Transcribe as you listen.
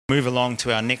Move along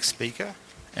to our next speaker,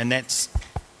 and that's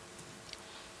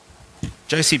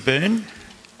Josie Byrne.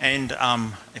 And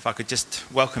if I could just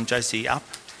welcome Josie up,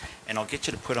 and I'll get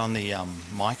you to put on the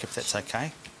mic if that's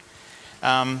okay.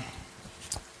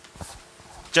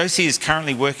 Josie is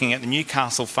currently working at the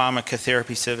Newcastle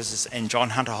Pharmacotherapy Services and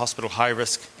John Hunter Hospital High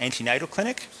Risk Antenatal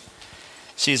Clinic.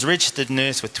 She is a registered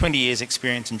nurse with 20 years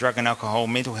experience in drug and alcohol,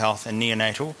 mental health and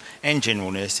neonatal and general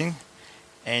nursing.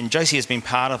 And Josie has been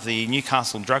part of the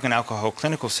Newcastle Drug and Alcohol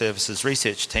Clinical Services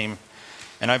research team.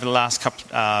 And over the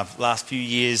last few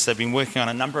years, they've been working on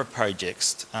a number of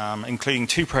projects, including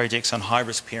 2 projects on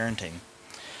high-risk parenting.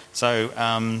 So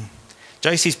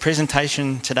Josie's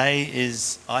presentation today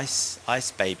is Ice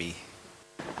Baby.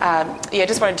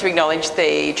 Just wanted to acknowledge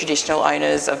the traditional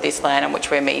owners of this land on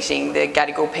which we're meeting, the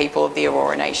Gadigal people of the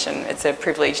Aurora Nation. It's a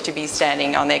privilege to be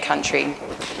standing on their country.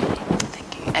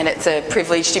 Thank you. And it's a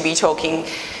privilege to be talking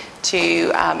to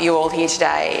you all here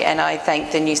today. And I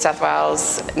thank the New South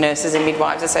Wales Nurses and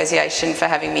Midwives Association for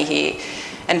having me here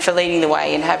and for leading the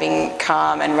way in having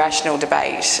calm and rational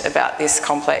debate about this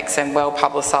complex and well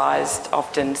publicised,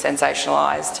 often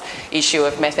sensationalised issue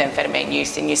of methamphetamine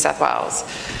use in New South Wales.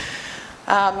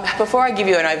 Before I give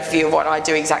you an overview of what I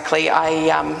do exactly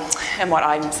and what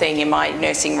I'm seeing in my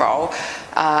nursing role,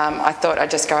 I thought I'd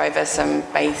just go over some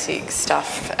basic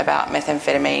stuff about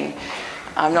methamphetamine.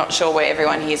 I'm not sure where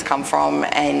everyone here's come from,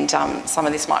 and some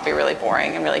of this might be really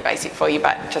boring and really basic for you,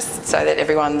 but just so that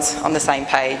everyone's on the same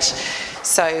page.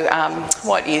 So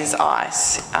what is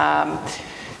ice?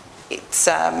 It's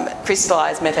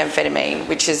crystallised methamphetamine,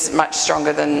 which is much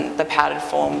stronger than the powdered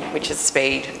form, which is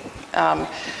speed.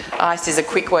 Ice is a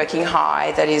quick working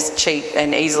high that is cheap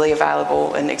and easily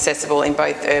available and accessible in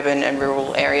both urban and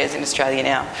rural areas in Australia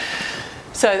now.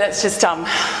 So that's just some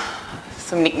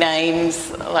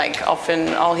nicknames. Like, often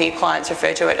I'll hear clients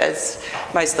refer to it as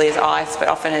mostly as ice, but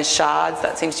often as shards.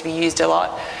 That seems to be used a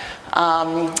lot.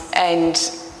 And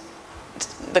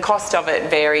the cost of it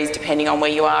varies depending on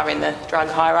where you are in the drug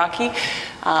hierarchy.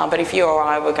 But if you or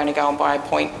I were going to go and buy a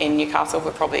point in Newcastle,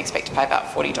 we'd probably expect to pay about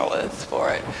 $40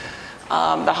 for it.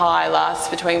 The high lasts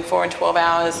between 4 and 12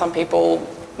 hours. Most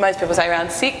people say around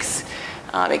 6.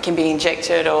 It can be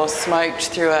injected or smoked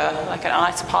through an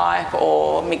ice pipe,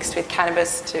 or mixed with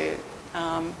cannabis to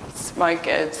smoke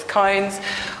as cones,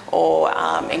 or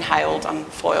inhaled on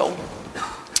foil.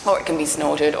 Or it can be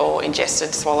snorted or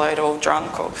ingested, swallowed or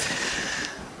drunk.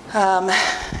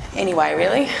 Anyway,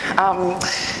 really.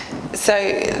 So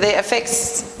the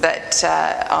effects that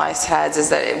ice has is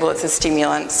that it's a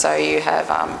stimulant, so you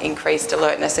have increased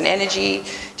alertness and energy,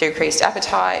 decreased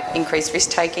appetite, increased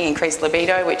risk-taking, increased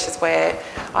libido, which is where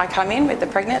I come in with the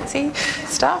pregnancy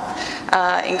stuff,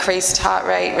 increased heart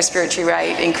rate, respiratory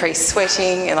rate, increased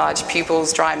sweating, enlarged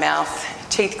pupils, dry mouth,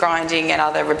 teeth grinding and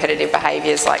other repetitive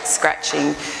behaviours like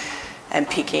scratching and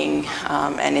picking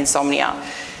and insomnia.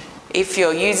 If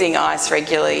you're using ice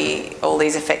regularly, all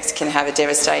these effects can have a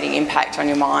devastating impact on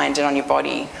your mind and on your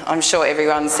body. I'm sure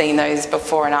everyone's seen those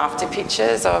before and after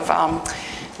pictures of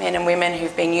men and women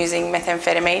who've been using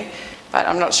methamphetamine, but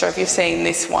I'm not sure if you've seen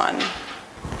this one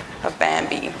of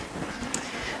Bambi.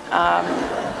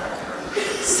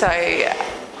 So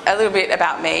a little bit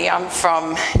about me. I'm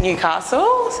from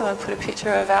Newcastle, so I'll put a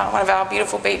picture of one of our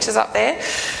beautiful beaches up there.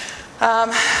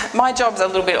 My job's a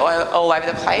little bit all over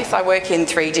the place. I work in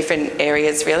 3 different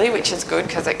areas really, which is good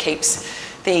because it keeps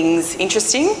things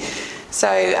interesting. So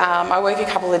I work a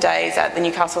couple of days at the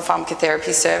Newcastle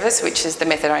Pharmacotherapy Service, which is the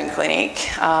methadone clinic.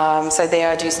 So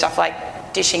there I do stuff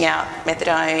like dishing out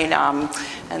methadone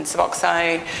and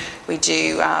Suboxone. We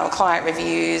do client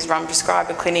reviews, run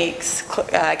prescriber clinics,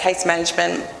 case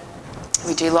management.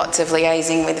 We do lots of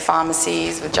liaising with the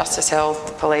pharmacies, with Justice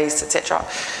Health, police, etc.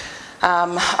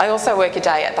 I also work a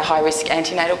day at the High Risk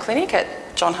Antenatal Clinic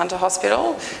at John Hunter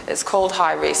Hospital. It's called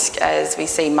High Risk as we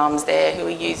see mums there who are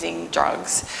using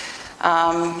drugs.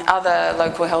 Other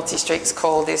local health districts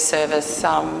call this service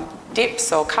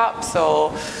DIPS or CUPS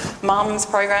or mums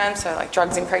programs, so like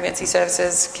drugs in pregnancy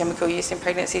services, chemical use in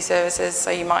pregnancy services,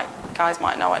 so guys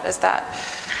might know it as that.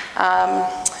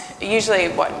 Usually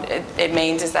what it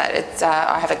means is that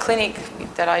I have a clinic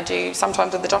that I do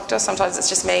sometimes with the doctor, sometimes it's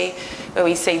just me, where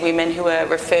we see women who are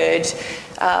referred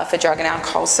for drug and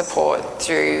alcohol support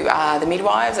through the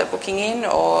midwives at booking in,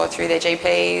 or through their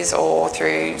GPs, or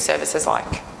through services like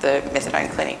the methadone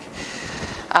clinic.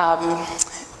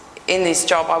 In this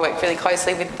job I work really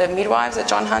closely with the midwives at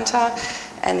John Hunter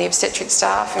and the obstetric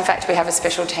staff. In fact, we have a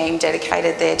special team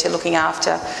dedicated there to looking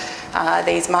after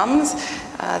these mums.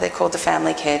 They're called the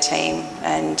family care team,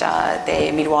 and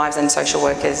they're midwives and social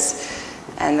workers,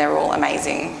 and they're all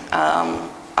amazing.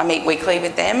 I meet weekly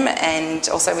with them and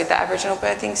also with the Aboriginal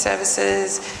birthing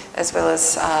services, as well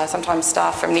as sometimes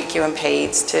staff from NICU and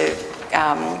PEDS to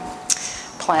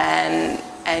plan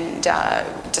and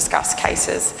discuss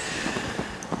cases.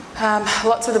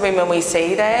 Lots of the women we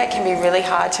see there can be really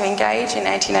hard to engage in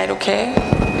antenatal care.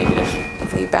 Maybe to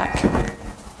feedback.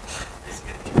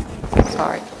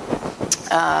 Sorry.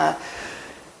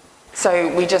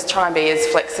 So we just try and be as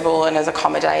flexible and as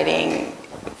accommodating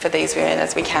for these women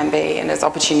as we can be, and as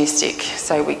opportunistic,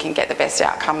 so we can get the best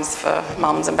outcomes for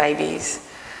mums and babies.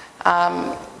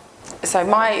 So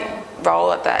my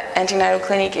role at the antenatal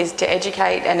clinic is to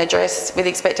educate and address with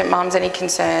expectant mums any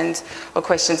concerns or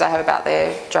questions they have about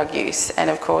their drug use, and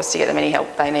of course to get them any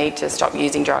help they need to stop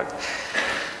using drugs.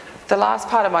 The last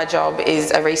part of my job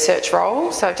is a research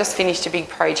role. So I've just finished a big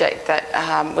project that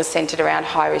was centred around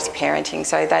high-risk parenting.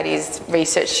 So that is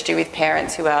research to do with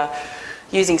parents who are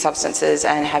using substances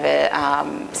and have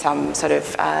some sort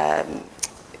of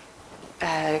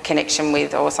connection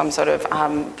with, or some sort of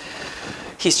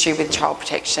history with child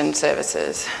protection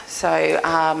services. So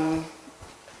I've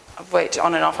worked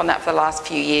on and off on that for the last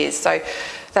few years. So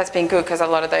that's been good, because a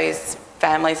lot of those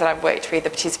families that I've worked with, the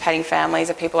participating families,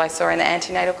 are people I saw in the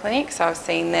antenatal clinic. So I've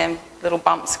seen them little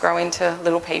bumps grow into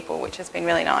little people, which has been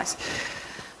really nice.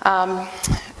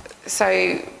 So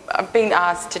I've been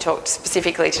asked to talk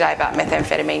specifically today about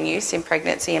methamphetamine use in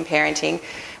pregnancy and parenting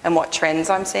and what trends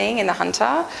I'm seeing in the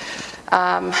Hunter.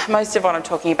 Most of what I'm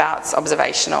talking about is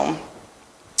observational.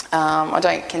 I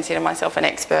don't consider myself an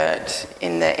expert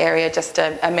in the area, just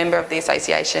a member of the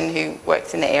association who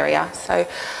works in the area. So,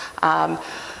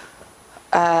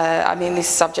 I mean, this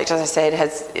subject, as I said,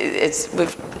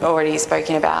 we've already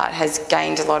spoken about, has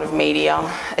gained a lot of media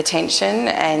attention,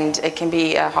 and it can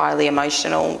be a highly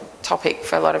emotional topic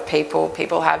for a lot of people.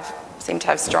 People seem to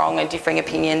have strong and differing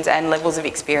opinions and levels of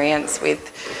experience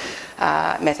with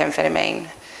methamphetamine.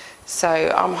 So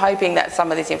I'm hoping that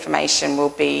some of this information will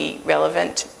be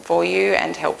relevant for you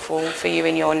and helpful for you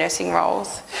in your nursing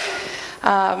roles.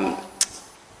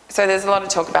 So there's a lot of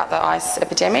talk about the ice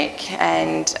epidemic,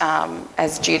 and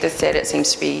as Judith said, it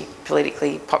seems to be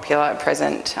politically popular at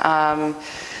present.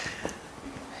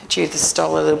 Judith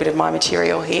stole a little bit of my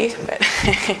material here, but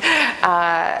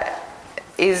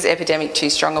is epidemic too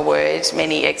strong a word?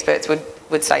 Many experts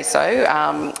would say so,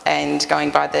 and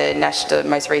going by the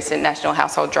most recent National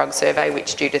Household Drug Survey,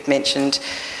 which Judith mentioned,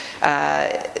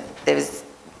 there was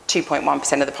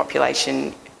 2.1% of the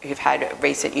population who've had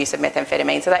recent use of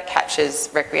methamphetamine. So that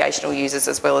captures recreational users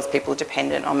as well as people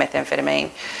dependent on methamphetamine.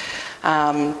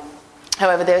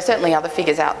 However, there are certainly other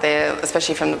figures out there,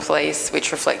 especially from the police,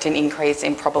 which reflect an increase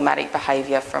in problematic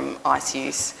behaviour from ice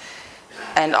use.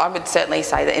 And I would certainly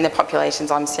say that in the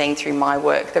populations I'm seeing through my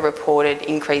work, the reported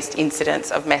increased incidence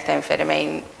of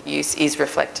methamphetamine use is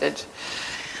reflected.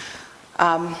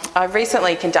 I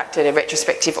recently conducted a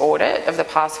retrospective audit of the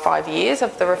past 5 years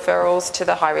of the referrals to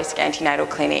the high-risk antenatal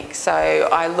clinic. So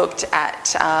I looked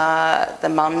at the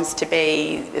mums to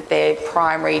be their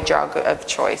primary drug of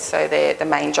choice, so they're the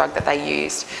main drug that they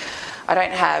used. I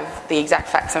don't have the exact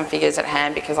facts and figures at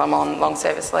hand because I'm on long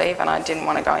service leave and I didn't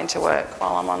want to go into work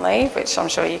while I'm on leave, which I'm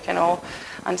sure you can all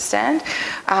understand.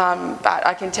 But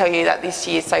I can tell you that this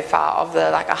year so far, of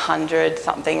the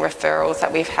 100-something referrals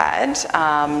that we've had,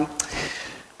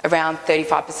 around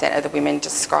 35% of the women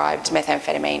described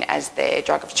methamphetamine as their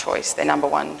drug of choice, their number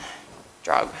one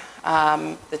drug.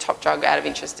 The top drug out of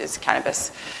interest is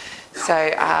cannabis. So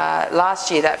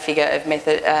last year that figure of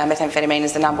methamphetamine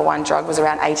as the number one drug was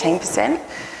around 18%,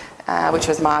 which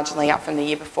was marginally up from the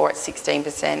year before at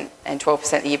 16% and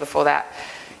 12% the year before that.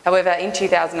 However, in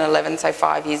 2011, so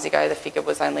 5 years ago, the figure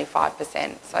was only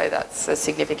 5%, so that's a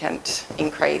significant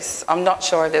increase. I'm not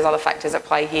sure if there's other factors at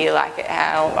play here, like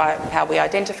how we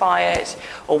identify it,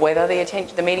 or whether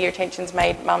the media attention's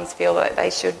made mums feel that they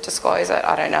should disclose it.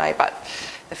 I don't know, but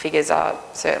the figures are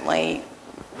certainly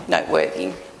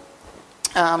noteworthy.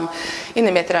 In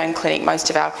the methadone clinic, most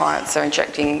of our clients are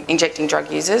injecting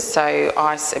drug users, so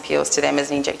ice appeals to them as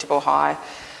an injectable high.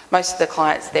 Most of the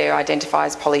clients there identify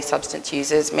as polysubstance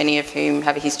users, many of whom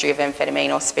have a history of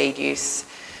amphetamine or speed use.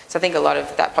 So I think a lot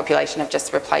of that population have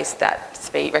just replaced that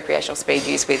recreational speed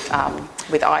use with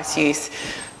ice use,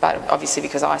 but obviously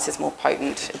because ice is more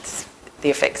potent, the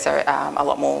effects are a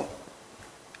lot more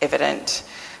evident.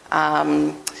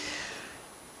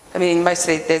 I mean,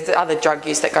 mostly there's other drug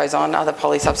use that goes on, other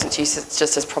polysubstance use that's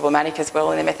just as problematic as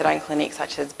well in the methadone clinic,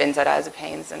 such as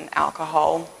benzodiazepines and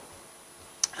alcohol.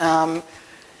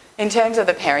 In terms of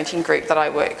the parenting group that I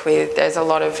work with, there's a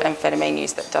lot of amphetamine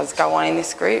use that does go on in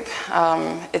this group.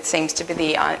 It seems to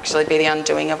be actually the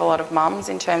undoing of a lot of mums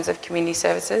in terms of community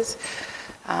services.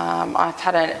 I've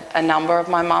had a number of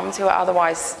my mums who are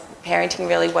otherwise parenting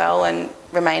really well and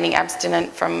remaining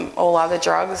abstinent from all other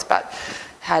drugs, but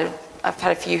I've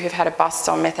had a few who've had a bust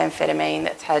on methamphetamine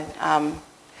that's had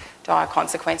dire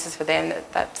consequences for them.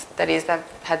 That is, they've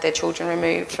had their children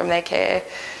removed from their care.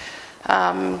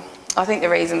 I think the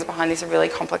reasons behind this are really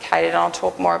complicated, and I'll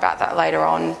talk more about that later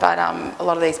on, but a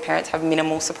lot of these parents have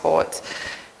minimal support,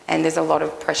 and there's a lot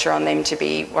of pressure on them to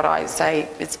be what I say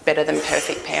is better than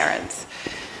perfect parents.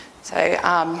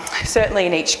 So certainly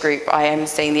in each group I am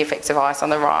seeing the effects of ice on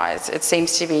the rise. It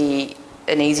seems to be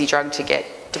an easy drug to get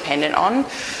dependent on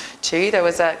too. There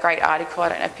was a great article, I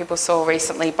don't know if people saw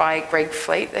recently, by Greg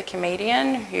Fleet, the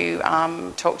comedian, who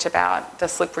talked about the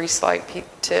slippery slope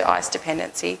to ice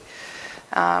dependency.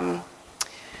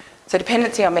 So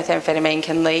dependency on methamphetamine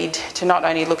can lead to not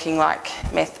only looking like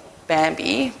meth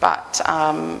Bambi, but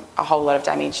a whole lot of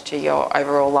damage to your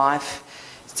overall life.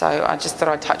 So I just thought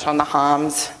I'd touch on the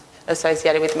harms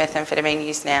associated with methamphetamine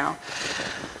use now,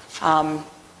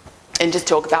 and just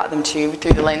talk about them too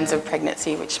through the lens of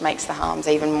pregnancy, which makes the harms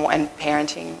even more, and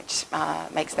parenting, which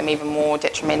makes them even more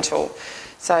detrimental.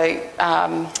 So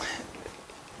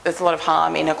there's a lot of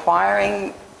harm in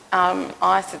acquiring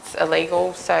ice. It's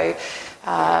illegal, so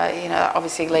that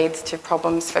obviously leads to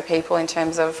problems for people in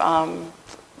terms of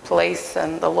police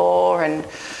and the law and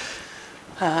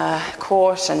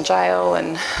court and jail,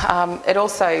 and it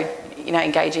also,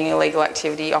 engaging in illegal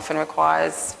activity often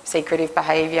requires secretive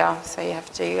behaviour, so you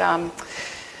have to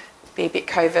be a bit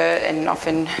covert, and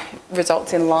often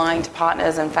results in lying to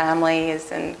partners and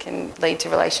families and can lead to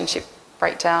relationship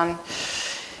breakdown.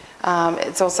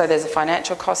 It's also, there's a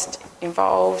financial cost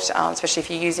involved, especially if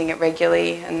you're using it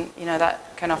regularly, and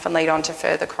that can often lead on to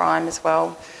further crime as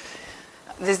well.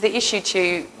 There's the issue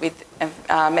too with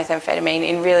methamphetamine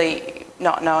in really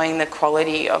not knowing the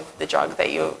quality of the drug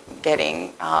that you're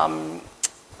getting.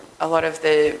 A lot of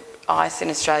the ice in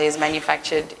Australia is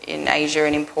manufactured in Asia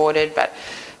and imported, but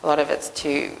a lot of it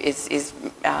too is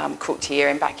cooked here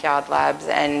in backyard labs,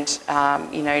 and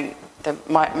the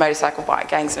motorcycle bike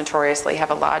gangs notoriously have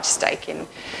a large stake in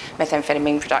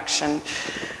methamphetamine production.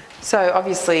 So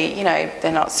obviously,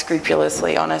 they're not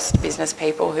scrupulously honest business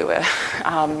people who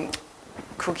are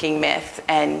cooking meth,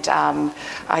 and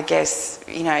I guess,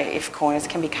 if corners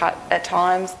can be cut at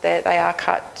times, they are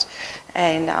cut,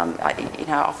 and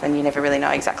often you never really know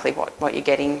exactly what you're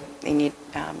getting in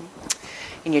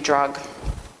your drug.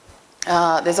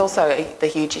 There's also the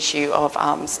huge issue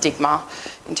of stigma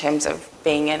in terms of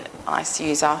being an ice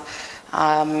user,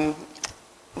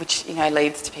 which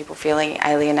leads to people feeling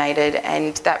alienated,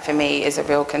 and that for me is a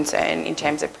real concern in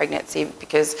terms of pregnancy,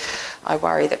 because I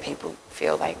worry that people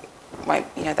feel they won't,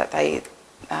 that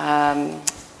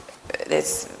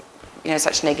there's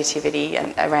such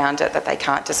negativity around it that they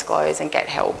can't disclose and get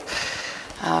help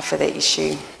for their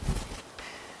issue.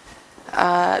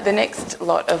 The next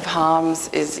lot of harms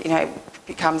is,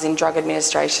 becomes in drug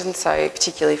administration, so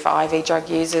particularly for IV drug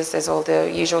users, there's all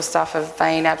the usual stuff of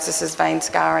vein abscesses, vein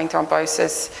scarring,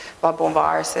 thrombosis, bloodborne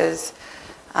viruses,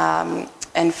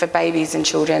 and for babies and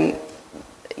children,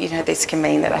 this can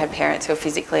mean that they have parents who are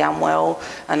physically unwell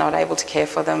and not able to care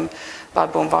for them.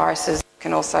 Bloodborne viruses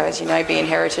can also, as you know, be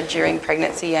inherited during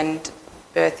pregnancy and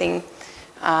birthing.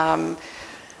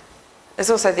 There's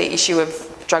also the issue of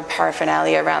drug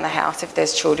paraphernalia around the house. If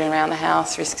there's children around the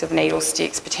house, risks of needle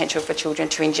sticks, potential for children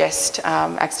to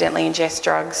accidentally ingest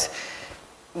drugs.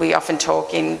 We often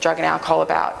talk in drug and alcohol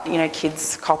about,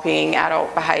 kids copying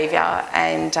adult behaviour,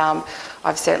 and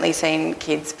I've certainly seen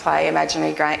kids play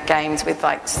imaginary games with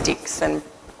sticks and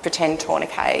pretend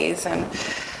tourniquets, and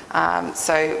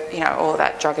so all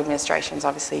that drug administration is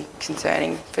obviously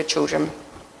concerning for children.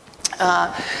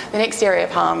 The next area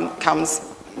of harm comes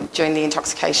during the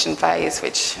intoxication phase,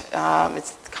 which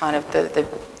is kind of the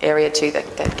area too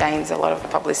that gains a lot of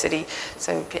publicity.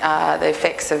 So the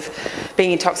effects of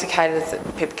being intoxicated is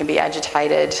that people can be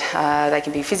agitated, they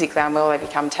can be physically unwell, they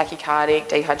become tachycardic,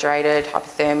 dehydrated,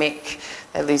 hypothermic,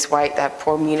 they lose weight, they have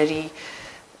poor immunity,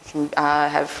 they can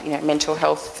have mental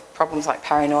health problems like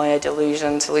paranoia,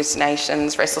 delusions,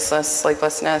 hallucinations, restlessness,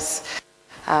 sleeplessness.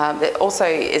 There also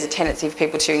is a tendency for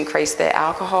people to increase their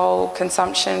alcohol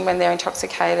consumption when they're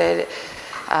intoxicated,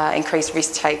 increased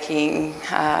risk-taking,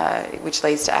 which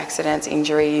leads to accidents,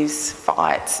 injuries,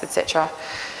 fights, etc.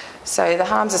 So the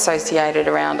harms associated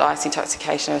around ice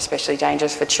intoxication are especially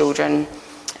dangerous for children,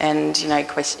 and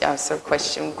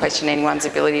question anyone's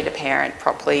ability to parent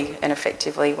properly and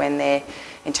effectively when they're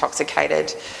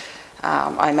intoxicated.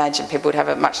 I imagine people would have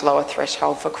a much lower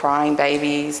threshold for crying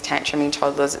babies, tantruming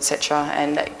toddlers, etc.,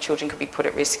 and that children could be put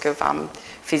at risk of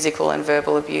physical and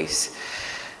verbal abuse.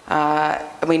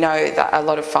 We know that a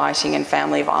lot of fighting and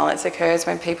family violence occurs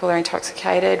when people are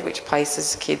intoxicated, which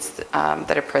places kids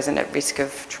that are present at risk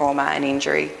of trauma and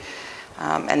injury.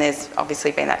 And there's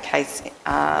obviously been that case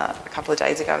a couple of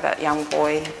days ago, that young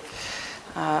boy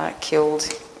killed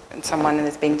someone, and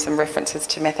there's been some references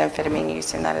to methamphetamine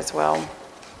use in that as well.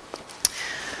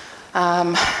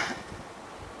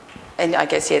 And I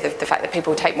guess, the fact that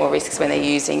people take more risks when they're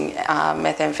using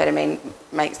methamphetamine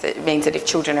means that if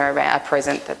children are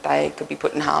present, that they could be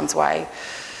put in harm's way.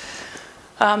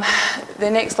 The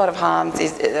next lot of harms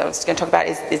I was going to talk about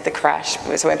is the crash.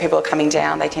 So when people are coming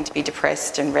down, they tend to be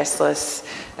depressed and restless.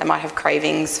 They might have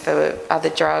cravings for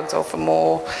other drugs or for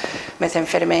more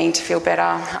methamphetamine to feel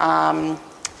better.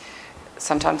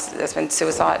 Sometimes that's when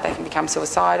they can become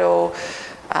suicidal.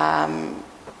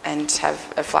 And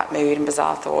have a flat mood and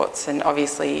bizarre thoughts, and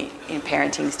obviously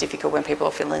parenting is difficult when people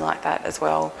are feeling like that as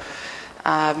well.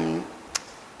 I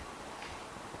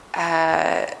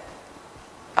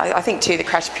think too the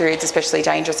crash period's especially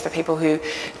dangerous for people who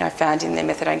found in their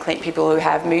methadone clinic, people who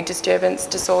have mood disturbance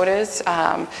disorders.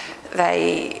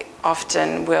 They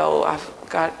often will. I've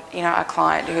got a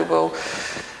client who will.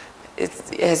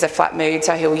 Has a flat mood,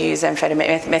 so he'll use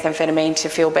methamphetamine to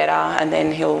feel better, and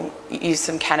then he'll use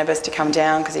some cannabis to come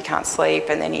down because he can't sleep,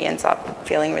 and then he ends up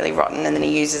feeling really rotten, and then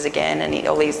he uses again, and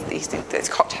all this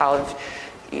cocktail of,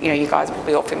 you guys will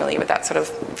be all familiar with that sort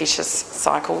of vicious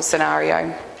cycle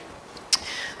scenario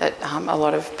that a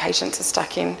lot of patients are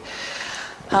stuck in.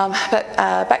 But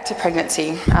back to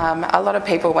pregnancy. A lot of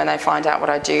people, when they find out what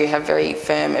I do, have very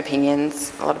firm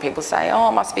opinions. A lot of people say, oh,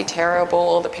 it must be terrible,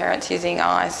 all the parents using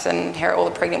ice and all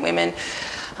the pregnant women.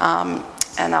 And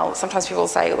sometimes people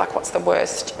say, what's the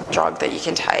worst drug that you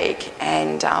can take?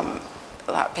 And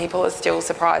people are still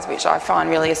surprised, which I find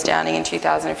really astounding in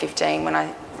 2015 when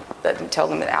I tell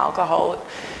them that alcohol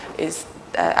is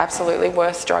absolutely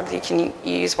worst drug you can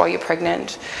use while you're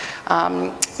pregnant.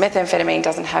 Methamphetamine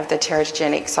doesn't have the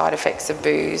teratogenic side effects of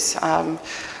booze.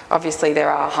 Obviously there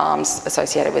are harms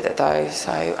associated with it though,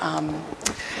 so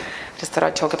just thought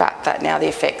I'd talk about that now, the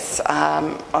effects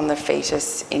on the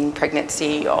fetus in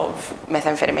pregnancy of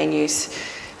methamphetamine use.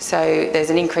 So there's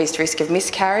an increased risk of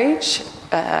miscarriage,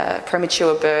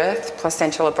 premature birth,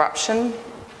 placental abruption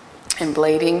and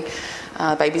bleeding.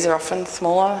 Babies are often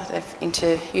smaller, they have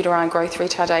intrauterine growth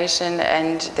retardation,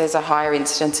 and there's a higher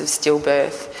incidence of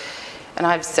stillbirth. And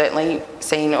I've certainly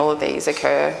seen all of these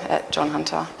occur at John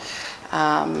Hunter.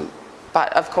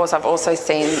 But of course I've also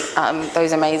seen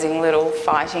those amazing little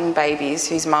fighting babies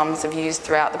whose mums have used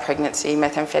throughout the pregnancy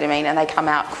methamphetamine, and they come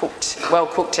out well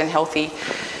cooked and healthy.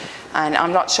 And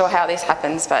I'm not sure how this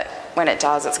happens, but when it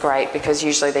does, it's great, because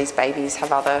usually these babies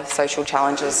have other social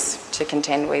challenges to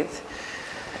contend with.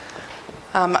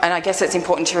 And I guess it's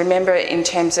important to remember in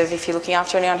terms of if you're looking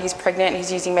after anyone who's pregnant and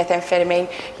who's using methamphetamine,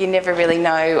 you never really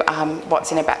know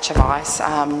what's in a batch of ice.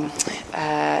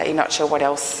 You're not sure what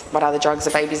other drugs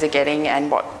the babies are getting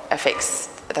and what effects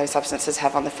those substances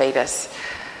have on the fetus.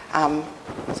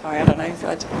 Sorry, I don't know if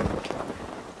I'd...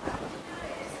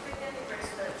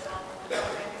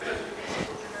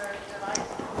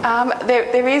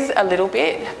 There is a little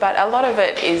bit, but a lot of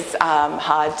it is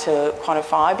hard to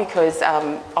quantify, because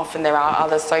often there are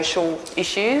other social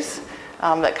issues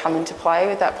that come into play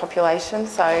with that population.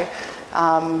 So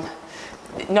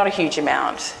not a huge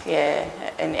amount,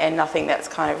 and nothing that's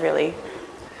kind of really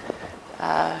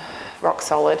rock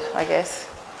solid, I guess.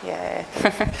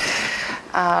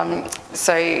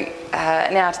 So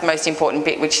now to the most important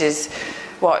bit, which is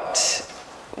what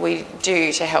we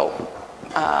do to help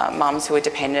mums who are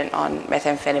dependent on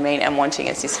methamphetamine and wanting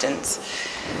assistance.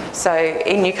 So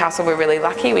in Newcastle we're really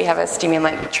lucky, we have a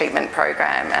stimulant treatment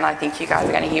program, and I think you guys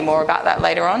are going to hear more about that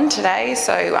later on today,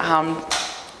 so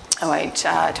I won't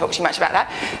talk too much about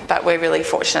that, but we're really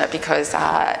fortunate because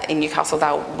in Newcastle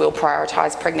we'll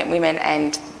prioritise pregnant women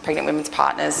and pregnant women's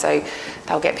partners, so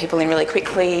they'll get people in really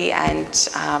quickly and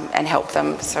help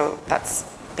them, so that's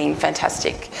been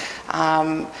fantastic.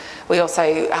 We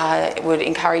also would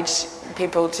encourage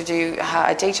people to do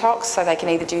a detox, so they can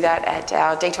either do that at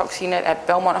our detox unit at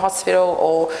Belmont Hospital,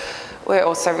 or we're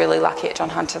also really lucky at John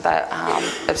Hunter that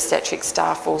obstetric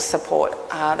staff will support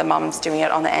the mums doing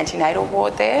it on the antenatal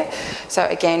ward there. So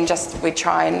again, we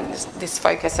try and this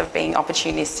focus of being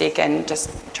opportunistic and just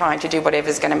trying to do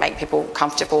whatever's going to make people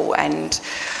comfortable and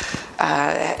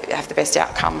have the best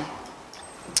outcome.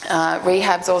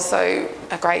 Rehab's also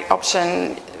a great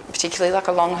option, particularly like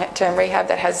a long-term rehab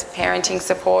that has parenting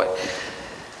support.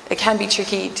 It can be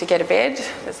tricky to get a bed.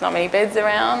 There's not many beds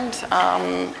around,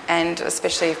 and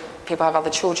especially if people have other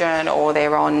children or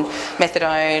they're on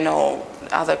methadone or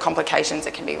other complications,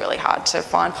 it can be really hard to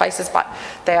find places, but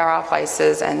there are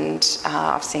places, and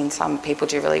I've seen some people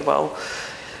do really well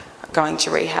going to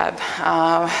rehab.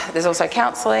 There's also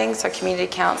counselling, so community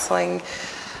counselling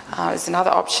is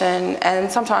another option, and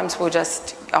sometimes we'll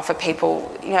just offer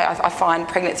people, I find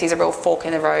pregnancy is a real fork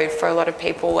in the road for a lot of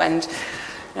people, and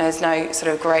there's no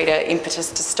sort of greater impetus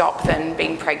to stop than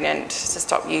being pregnant, to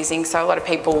stop using. So a lot of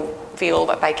people feel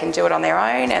that they can do it on their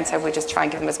own, and so we just try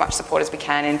and give them as much support as we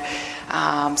can.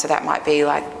 And so that might be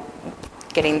like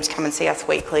getting them to come and see us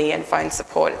weekly and phone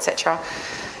support, etc.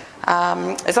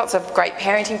 There's lots of great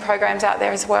parenting programs out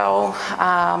there as well,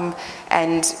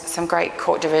 and some great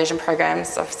court diversion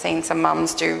programs. I've seen some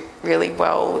mums do really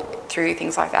well through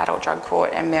things like the adult drug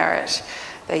court and Merit.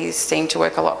 They seem to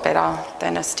work a lot better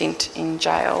than a stint in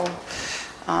jail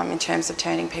in terms of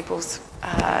turning people's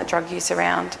drug use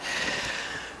around.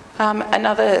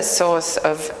 Another source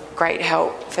of great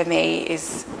help for me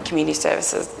is community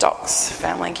services, DOCS,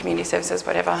 family and community services,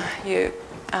 whatever you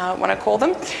want to call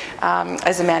them.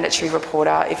 As a mandatory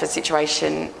reporter, if a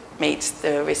situation meets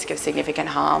the risk of significant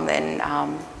harm, then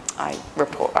I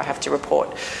have to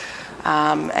report.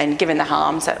 And given the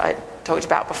harms that I talked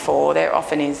about before, there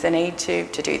often is the need to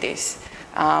do this.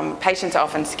 Patients are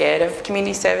often scared of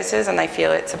community services and they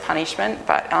feel it's a punishment,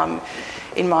 but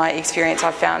in my experience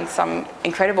I've found some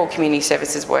incredible community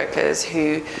services workers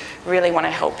who really want to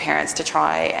help parents to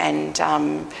try and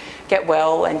get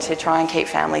well and to try and keep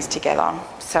families together.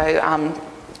 So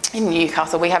in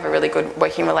Newcastle we have a really good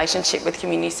working relationship with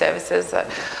community services that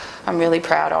I'm really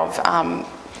proud of.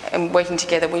 And working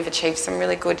together we've achieved some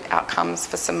really good outcomes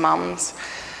for some mums.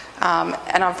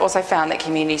 And I've also found that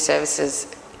community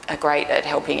services are great at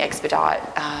helping expedite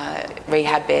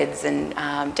rehab beds and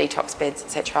detox beds,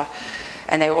 etc.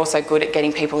 And they're also good at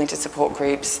getting people into support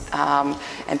groups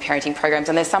and parenting programs.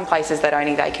 And there's some places that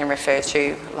only they can refer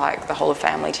to, like the whole of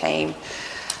family team.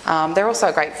 They're also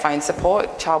a great phone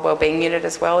support, child wellbeing unit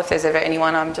as well. If there's ever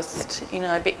anyone I'm just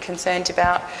a bit concerned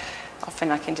about,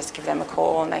 often I can just give them a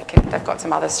call and they've got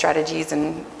some other strategies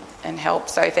and help.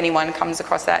 So if anyone comes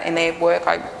across that in their work,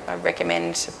 I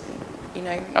recommend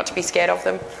not to be scared of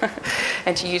them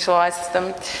and to utilise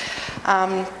them.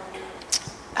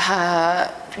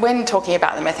 When talking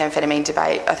about the methamphetamine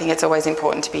debate, I think it's always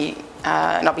important to be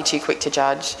not be too quick to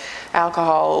judge.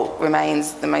 Alcohol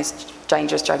remains the most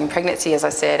dangerous drug in pregnancy, as I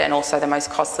said, and also the most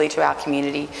costly to our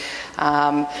community.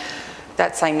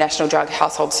 That same National Drug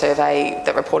Household Survey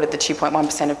that reported that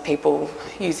 2.1% of people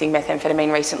using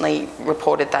methamphetamine recently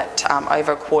reported that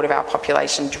over a quarter of our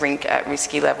population drink at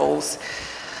risky levels.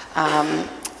 I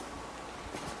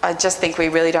just think we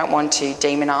really don't want to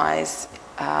demonise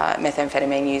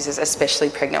methamphetamine users, especially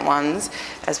pregnant ones,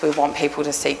 as we want people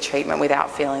to seek treatment without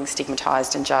feeling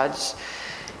stigmatised and judged.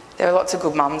 There are lots of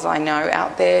good mums I know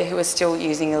out there who are still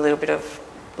using a little bit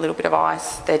of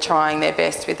ice. They're trying their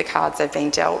best with the cards they've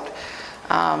been dealt.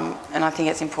 And I think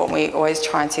it's important we always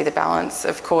try and see the balance.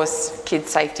 Of course, kids'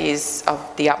 safety is of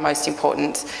the utmost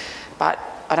importance, but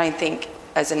I don't think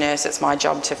as a nurse it's my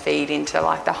job to feed into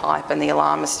the hype and the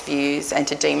alarmist views and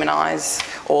to demonise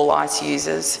all ice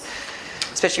users,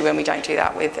 especially when we don't do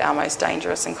that with our most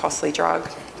dangerous and costly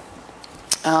drug.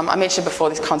 I mentioned before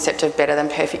this concept of better than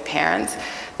perfect parents.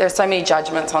 There are so many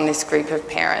judgments on this group of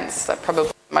parents, probably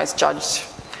the most judged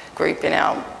group in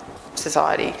our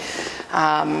society.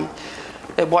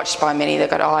 They're watched by many, they've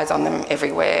got eyes on them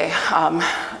everywhere.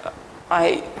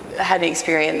 I had an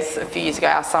experience a few years ago.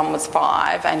 My son was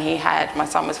 5 and he had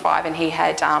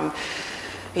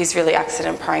he's a really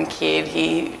accident-prone kid.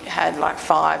 He had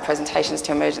 5 presentations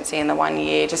to emergency in the 1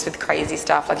 year, just with crazy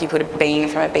stuff. He put a bean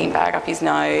from a beanbag up his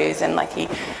nose, and he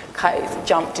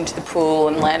jumped into the pool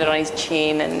and landed on his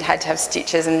chin and had to have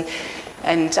stitches. And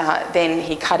then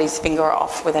he cut his finger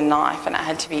off with a knife, and it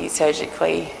had to be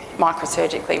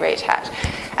microsurgically reattached.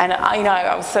 And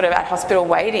I was sort of at hospital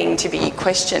waiting to be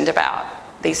questioned about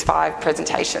these 5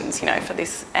 presentations, for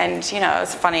this. And, it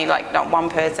was funny, not one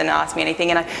person asked me anything,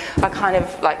 and I kind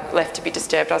of left a bit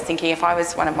disturbed. I was thinking if I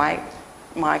was one of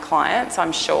my clients,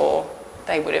 I'm sure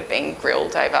they would have been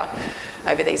grilled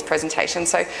over these presentations.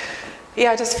 So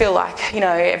yeah, I just feel a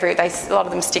lot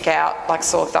of them stick out like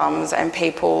sore thumbs, and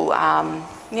people,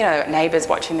 neighbours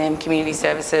watching them, community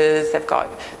services, they've got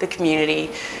the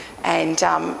community, and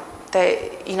I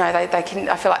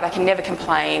feel like they can never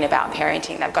complain about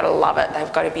parenting. They've got to love it.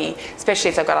 They've got to be, especially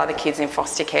if they've got other kids in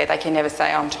foster care, they can never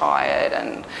say, I'm tired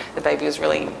and the baby was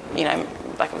really,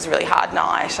 it was a really hard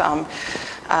night.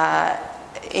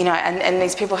 and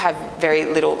these people have very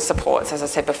little supports, as I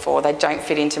said before. They don't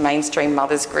fit into mainstream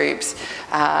mothers groups.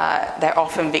 They're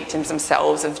often victims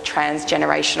themselves of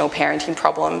transgenerational parenting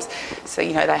problems. So,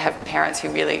 they have parents who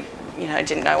really,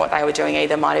 didn't know what they were doing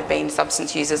either, might have been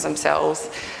substance users themselves,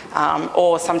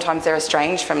 or sometimes they're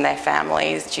estranged from their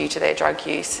families due to their drug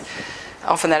use.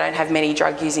 Often they don't have many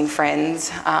drug-using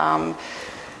friends, and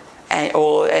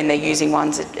they're using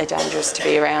ones that are dangerous to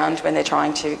be around when they're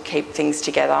trying to keep things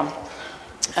together.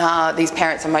 These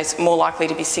parents are more likely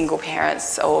to be single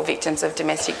parents or victims of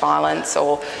domestic violence,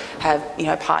 or have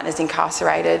partners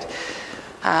incarcerated.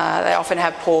 They often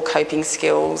have poor coping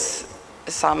skills.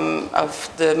 Some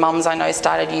of the mums I know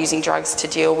started using drugs to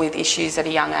deal with issues at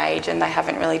a young age, and they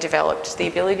haven't really developed the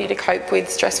ability to cope with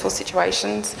stressful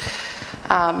situations.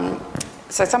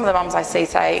 So some of the mums I see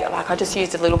say, I just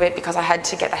used a little bit because I had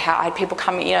to get the house. I had people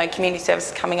coming, community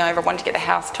services coming over. I wanted to get the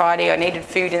house tidy. I needed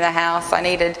food in the house. I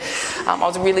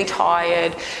was really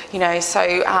tired, and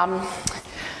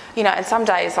some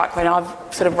days, when I've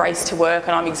sort of raced to work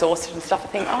and I'm exhausted and stuff, I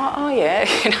think, oh yeah,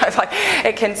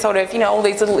 it can sort of, all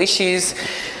these little issues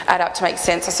add up to make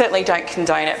sense. I certainly don't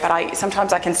condone it, but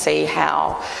sometimes I can see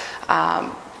how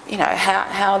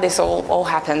this all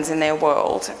happens in their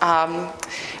world.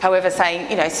 However, saying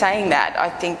that, I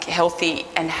think healthy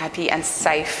and happy and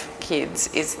safe kids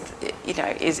is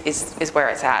where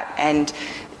it's at. And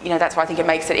that's why I think it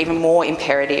makes it even more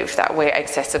imperative that we're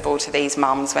accessible to these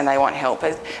mums when they want help,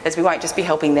 as we won't just be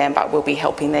helping them, but we'll be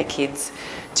helping their kids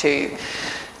too.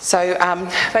 So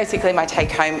basically my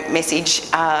take-home message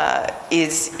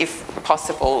is, if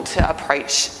possible, to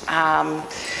approach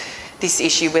this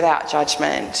issue without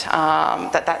judgment.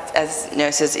 That as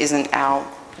nurses isn't our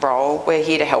role. We're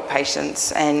here to help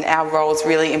patients, and our role is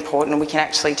really important. We can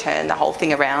actually turn the whole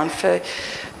thing around for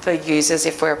users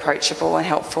if we're approachable and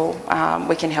helpful.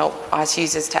 We can help ICE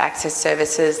users to access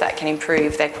services that can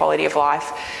improve their quality of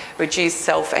life, reduce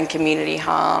self and community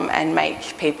harm, and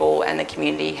make people and the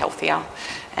community healthier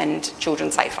and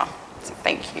children safer. So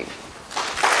thank you.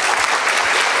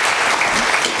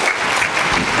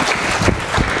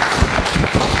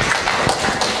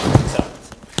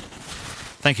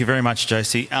 Thank you very much,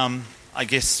 Josie. I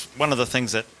guess one of the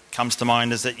things that comes to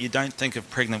mind is that you don't think of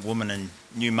pregnant women and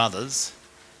new mothers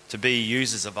to be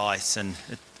users of ICE, and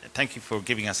thank you for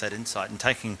giving us that insight and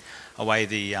taking away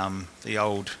the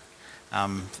old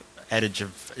adage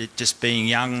of it just being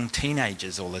young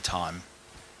teenagers all the time.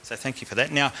 So thank you for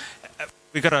that. Now,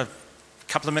 we've got a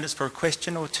couple of minutes for a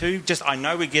question or two. I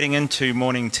know we're getting into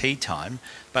morning tea time,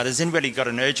 but has anybody got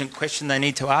an urgent question they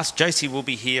need to ask? Josie will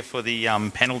be here for the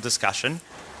panel discussion.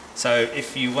 So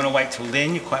if you want to wait till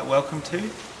then, you're quite welcome to.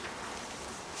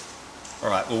 All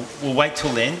right, we'll wait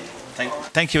till then.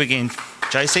 Thank you again,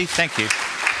 Josie. Thank you.